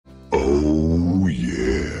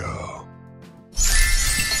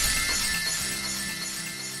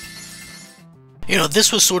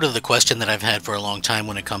This was sort of the question that I've had for a long time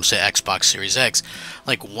when it comes to Xbox Series X.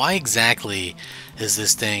 Like, why exactly is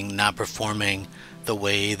this thing not performing the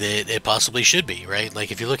way that it possibly should be, right?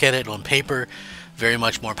 Like, if you look at it on paper, very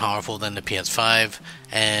much more powerful than the PS5,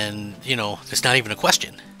 and, it's not even a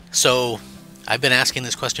question. So, I've been asking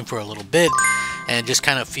this question for a little bit, and just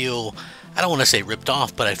kind of feel, I don't want to say ripped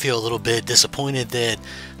off, but I feel a little bit disappointed that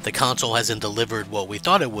the console hasn't delivered what we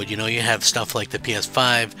thought it would. You have stuff like the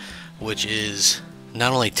PS5, which is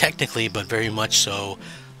not only technically but very much so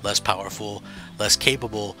less powerful, less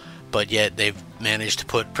capable, but yet they've managed to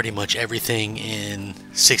put pretty much everything in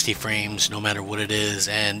 60 frames no matter what it is,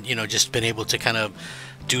 and just been able to kind of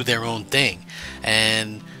do their own thing.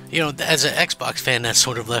 And as an Xbox fan, that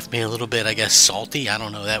sort of left me a little bit, I guess, salty. I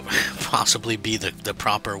don't know, that would possibly be the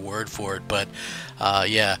proper word for it, but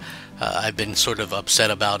yeah, I've been sort of upset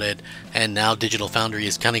about it, and now Digital Foundry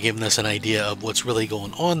is kind of giving us an idea of what's really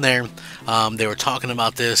going on there. They were talking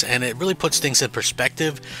about this, and it really puts things in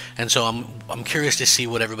perspective, and so I'm curious to see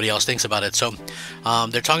what everybody else thinks about it. So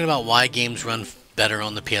they're talking about why games run better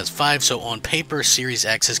on the PS5. So on paper, Series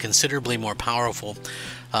X is considerably more powerful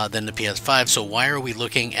than the PS5. So why are we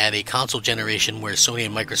looking at a console generation where Sony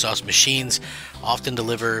and Microsoft's machines often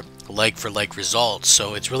deliver like-for-like results?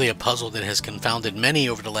 So it's really a puzzle that has confounded many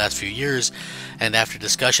over the last few years, and after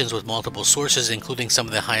discussions with multiple sources, including some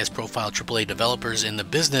of the highest profile AAA developers in the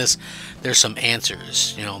business, there's some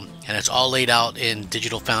answers, and it's all laid out in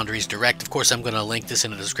Digital Foundry's Direct. Of course, I'm going to link this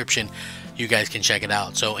in the description. You guys can check it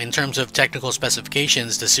out. So in terms of technical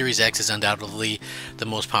specifications, the Series X is undoubtedly the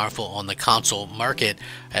most powerful on the console market,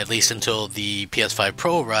 at least until the PS5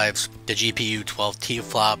 Pro arrives. The GPU 12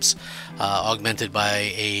 teraflops, augmented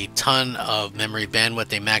by a ton of memory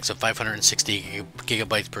bandwidth, a max of 560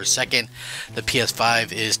 gigabytes per second. The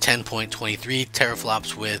PS5 is 10.23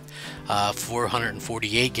 teraflops with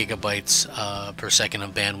 448 gigabytes per second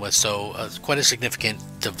of bandwidth, so quite a significant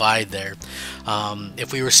divide there.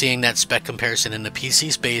 If we were seeing that spec comparison in the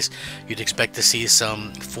PC space, you'd expect to see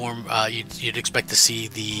you'd expect to see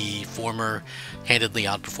the former handedly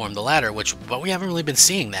outperform the latter, but we haven't really been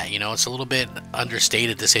seeing that. It's a little bit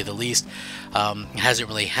understated, to say the least. It hasn't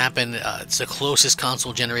really happened. It's the closest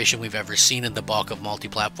console generation we've ever seen in the bulk of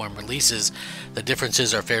multi-platform releases. The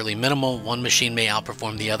differences are fairly minimal. One machine may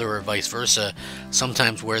outperform the other, or vice versa.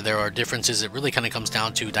 Sometimes where there are differences, it really kind of comes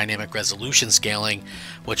down to dynamic resolution scaling,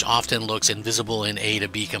 which often looks invisible in A to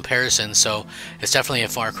B comparison. So it's definitely a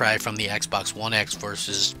far cry from the Xbox One X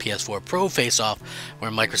versus PS4 Pro face-off, where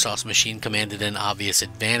Microsoft's machine commanded an obvious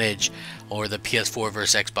advantage, or the PS4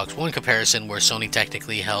 versus Xbox One comparison, where Sony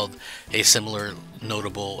technically held a similar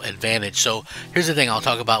notable advantage. So here's the thing I'll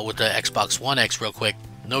talk about with the Xbox One X real quick.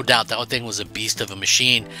 No doubt that thing was a beast of a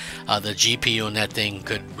machine. The GPU in that thing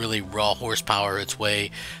could really raw horsepower its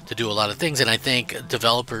way to do a lot of things, and I think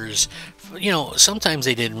developers, sometimes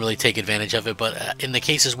they didn't really take advantage of it, but in the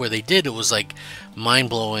cases where they did, it was like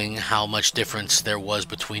mind-blowing how much difference there was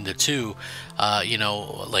between the two.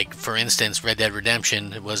 Like for instance, Red Dead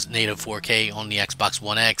Redemption was native 4K on the Xbox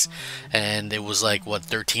One X, and it was like, what,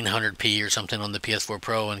 1300p or something on the PS4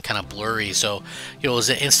 Pro, and kind of blurry. So it was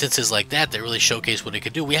instances like that that really showcased what it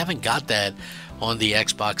could do. We haven't got that on the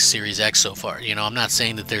Xbox Series X so far. I'm not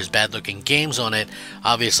saying that there's bad looking games on it.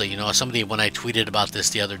 Obviously, somebody, when I tweeted about this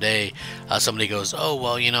the other day, somebody goes, oh,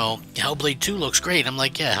 well, Hellblade 2 looks great. I'm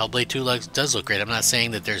like, yeah, Hellblade 2 does look great. I'm not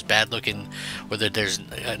saying that there's bad looking, or that there's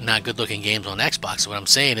not good looking games on Xbox. What I'm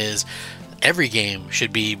saying is, every game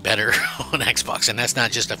should be better on Xbox, and that's not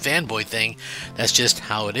just a fanboy thing, that's just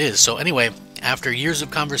how it is. So anyway, after years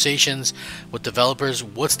of conversations with developers,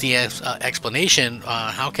 what's the explanation?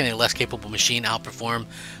 How can a less capable machine outperform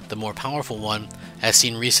the more powerful one? As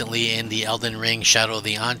seen recently in the Elden Ring Shadow of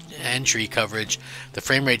the Entry coverage, the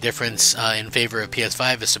frame rate difference in favor of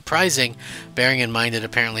PS5 is surprising, bearing in mind that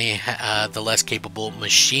apparently the less capable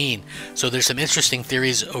machine. So there's some interesting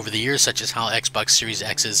theories over the years, such as how Xbox Series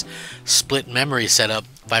X's split memory setup,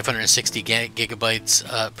 560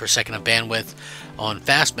 gigabytes per second of bandwidth on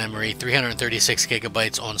fast memory, 336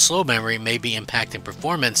 gigabytes on slow memory, may be impacting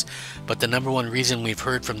performance, but the number one reason we've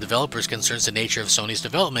heard from developers concerns the nature of Sony's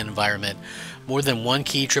development environment. More than one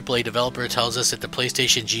key AAA developer tells us that the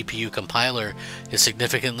PlayStation GPU compiler is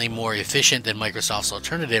significantly more efficient than Microsoft's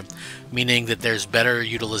alternative, meaning that there's better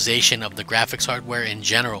utilization of the graphics hardware in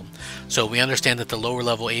general. So we understand that the lower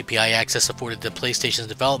level API access afforded to PlayStation's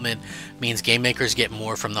development means game makers get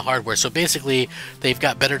more from the hardware. So basically, they've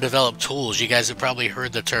got better developed tools. You guys have probably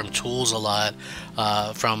heard the term tools a lot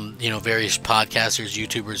from various podcasters,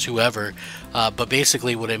 YouTubers, whoever. But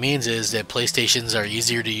basically, what it means is that PlayStations are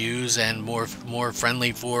easier to use and more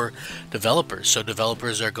friendly for developers. So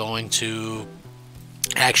developers are going to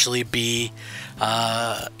actually be,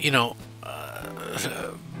 you know,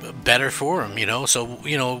 better for them, you know. So,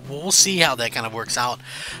 you know, we'll see how that kind of works out.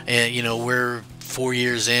 And, you know, we're 4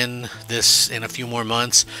 years in this, in a few more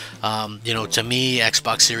months. You know, to me,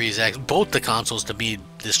 Xbox Series X, both the consoles to me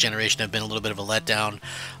this generation have been a little bit of a letdown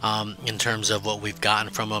in terms of what we've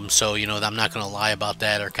gotten from them. So, you know, I'm not going to lie about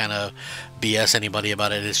that or kind of BS anybody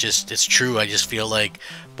about it. It's just, it's true. I just feel like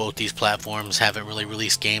both these platforms haven't really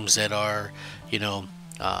released games that are, you know,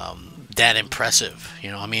 that impressive.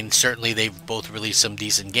 You know, I mean, certainly they've both released some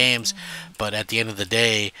decent games, but at the end of the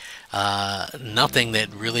day, nothing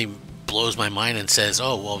that really blows my mind and says,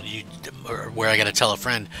 oh, well, you, or where I got to tell a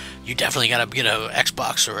friend, you definitely got to get a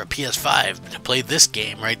Xbox or a PS5 to play this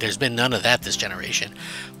game, right? There's been none of that this generation,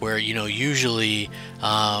 where, you know, usually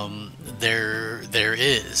there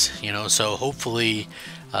is, you know. So hopefully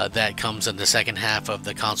that comes in the second half of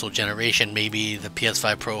the console generation. Maybe the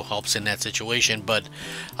PS5 Pro helps in that situation, but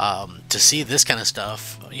to see this kind of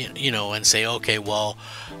stuff, you know, and say, okay, well,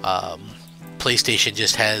 PlayStation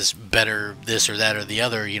just has better this or that or the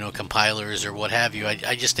other, you know, compilers or what have you.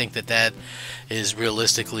 I just think that that is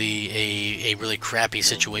realistically a really crappy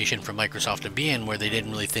situation for Microsoft to be in, where they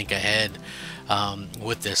didn't really think ahead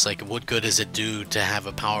with this. Like, what good does it do to have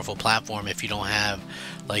a powerful platform if you don't have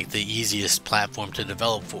like the easiest platform to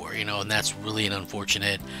develop for, you know? And that's really an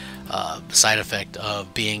unfortunate side effect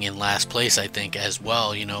of being in last place, I think, as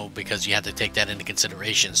well, you know, because you have to take that into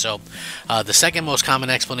consideration. So the second most common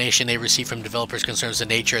explanation they receive from developers concerns the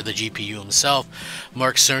nature of the GPU himself.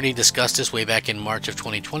 Mark Cerny discussed this way back in March of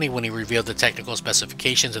 2020 when he revealed the technical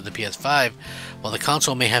specifications of the PS5. While the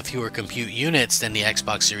console may have fewer compute units than the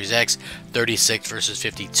Xbox Series X, 36 versus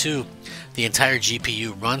 52, the entire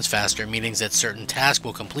GPU runs faster, meaning that certain tasks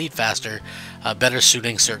will complete faster, better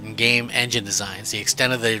suiting certain game engine designs. The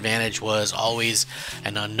extent of the advantage was always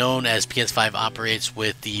an unknown, as PS5 operates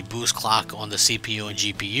with the boost clock on the CPU and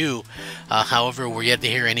GPU. However, we're yet to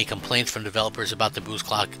hear any complaints from developers about the boost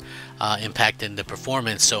clock impacting the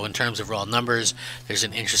performance. So in terms of raw numbers, there's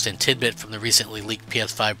an interesting tidbit from the recently leaked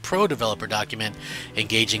PS5 Pro developer document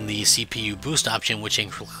engaging the CPU boost option, which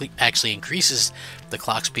actually increases the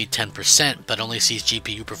clock speed 10%, but only sees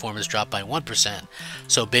GPU performance drop by 1%.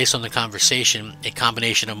 So based on the conversation, a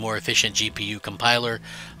combination of more efficient GPU compiler,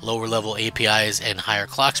 lower level APIs, and higher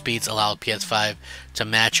clock speeds allowed PS5 to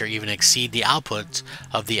match or even exceed the outputs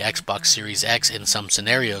of the Xbox Series X in some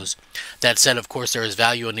scenarios. That said, of course, there is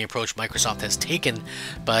value in the approach Microsoft has taken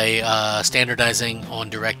by standardizing on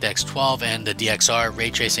DirectX 12 and the DXR ray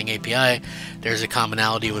tracing API. There's a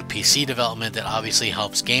commonality with PC development that obviously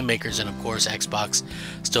helps game makers, and of course Xbox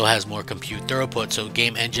still has more compute throughput, so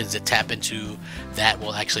game engines that tap into that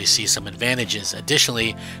will actually see some advantages.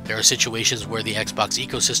 Additionally, there are situations where the Xbox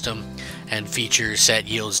ecosystem and feature set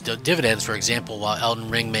yields dividends. For example, while Elden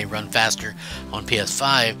Ring may run faster on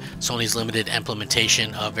PS5, Sony's limited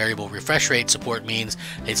implementation of variable refresh rate support means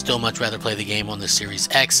they'd still much rather play the game on the Series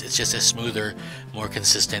X. It's just a smoother, more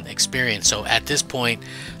consistent experience. So at this point,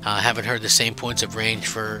 haven't heard the same points of range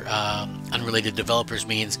for unrelated developers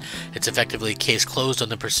means it's effectively case closed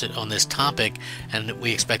on this topic, and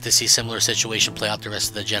we expect to see similar situation play out the rest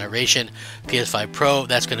of the generation. PS5 Pro,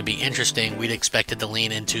 that's going to be interesting. We'd expect it to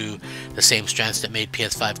lean into the same strengths that made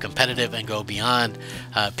PS5 competitive and go beyond.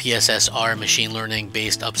 PSSR machine learning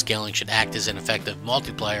based upscaling should act as an effective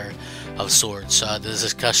multiplier of sorts. This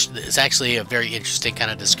discussion is actually a very interesting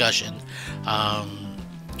kind of discussion.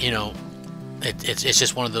 You know, it's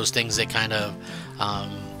just one of those things that kind of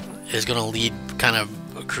is going to lead kind of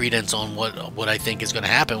credence on what I think is going to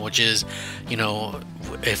happen, which is, you know,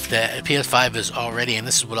 if the PS5 is already, and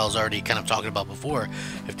this is what I was already kind of talking about before,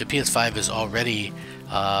 if the PS5 is already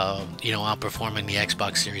you know, outperforming the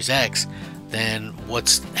Xbox Series X, then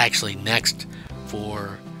what's actually next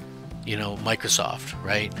for, you know, Microsoft,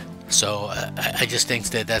 right? So I just think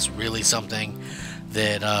that that's really something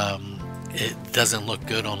that it doesn't look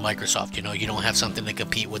good on Microsoft. You know, you don't have something to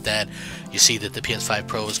compete with that. You see that the PS5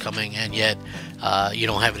 Pro is coming, and yet you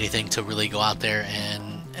don't have anything to really go out there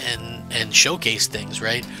and showcase things,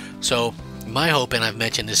 right? So my hope, and I've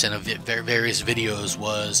mentioned this in various videos,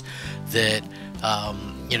 was that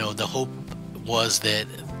you know, the hope was that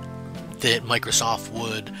Microsoft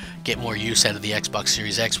would get more use out of the Xbox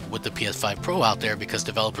Series X with the PS5 Pro out there, because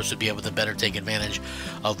developers would be able to better take advantage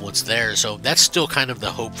of what's there. So that's still kind of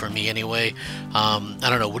the hope for me anyway. I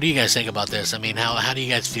don't know, what do you guys think about this? I mean, how do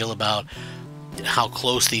you guys feel about how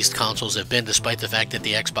close these consoles have been, despite the fact that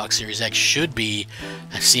the Xbox Series X should be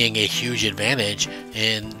seeing a huge advantage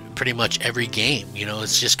in pretty much every game? You know,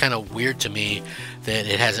 it's just kind of weird to me that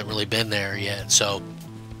it hasn't really been there yet. So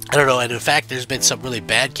I don't know, and in fact, there's been some really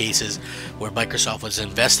bad cases where Microsoft was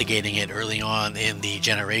investigating it early on in the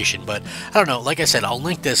generation. But I don't know, like I said, I'll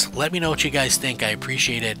link this. Let me know what you guys think. I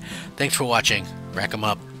appreciate it. Thanks for watching. Rack 'em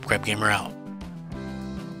up. Crab Gamer out.